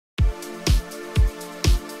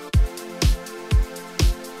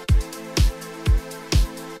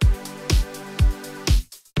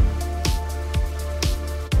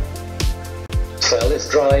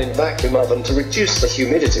dry in vacuum oven to reduce the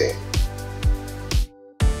humidity.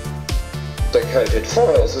 The coated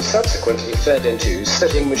foils are subsequently fed into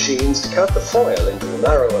slitting machines to cut the foil into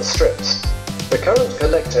narrower strips. The current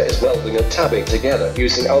collector is welding and tabbing together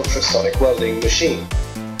using ultrasonic welding machine.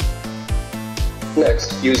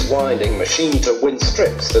 Next, use winding machine to wind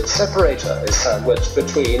strips. That separator is sandwiched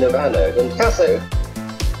between an anode and cathode.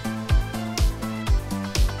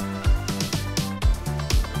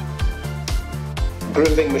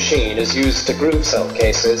 Grooving machine is used to groove cell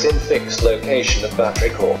cases in fixed location of battery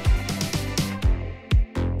core.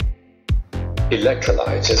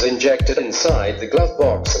 Electrolyte is injected inside the glove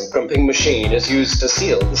box and crimping machine is used to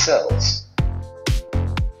seal the cells.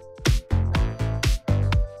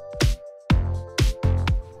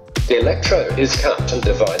 The electrode is cut and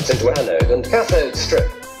divides into anode and cathode strip.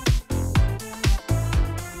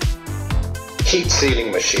 Heat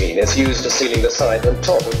sealing machine is used to sealing the side and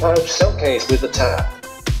top of pouch cell case with a tab.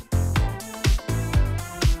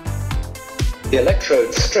 The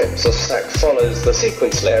electrode strips are stacked follows the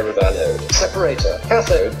sequence layer of anode, separator,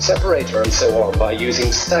 cathode, separator and so on by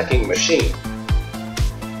using stacking machine.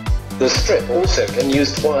 The strip also can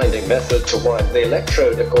use winding method to wind the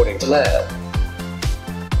electrode according to layer.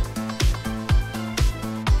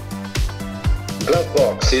 Glove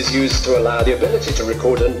box is used to allow the ability to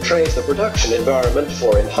record and trace the production environment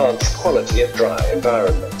for enhanced quality of dry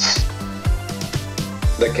environments.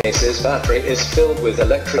 The case's battery is filled with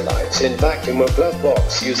electrolyte in vacuum or glove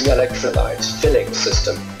box using electrolyte filling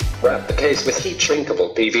system. Wrap the case with heat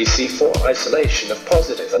shrinkable PVC for isolation of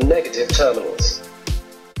positive and negative terminals.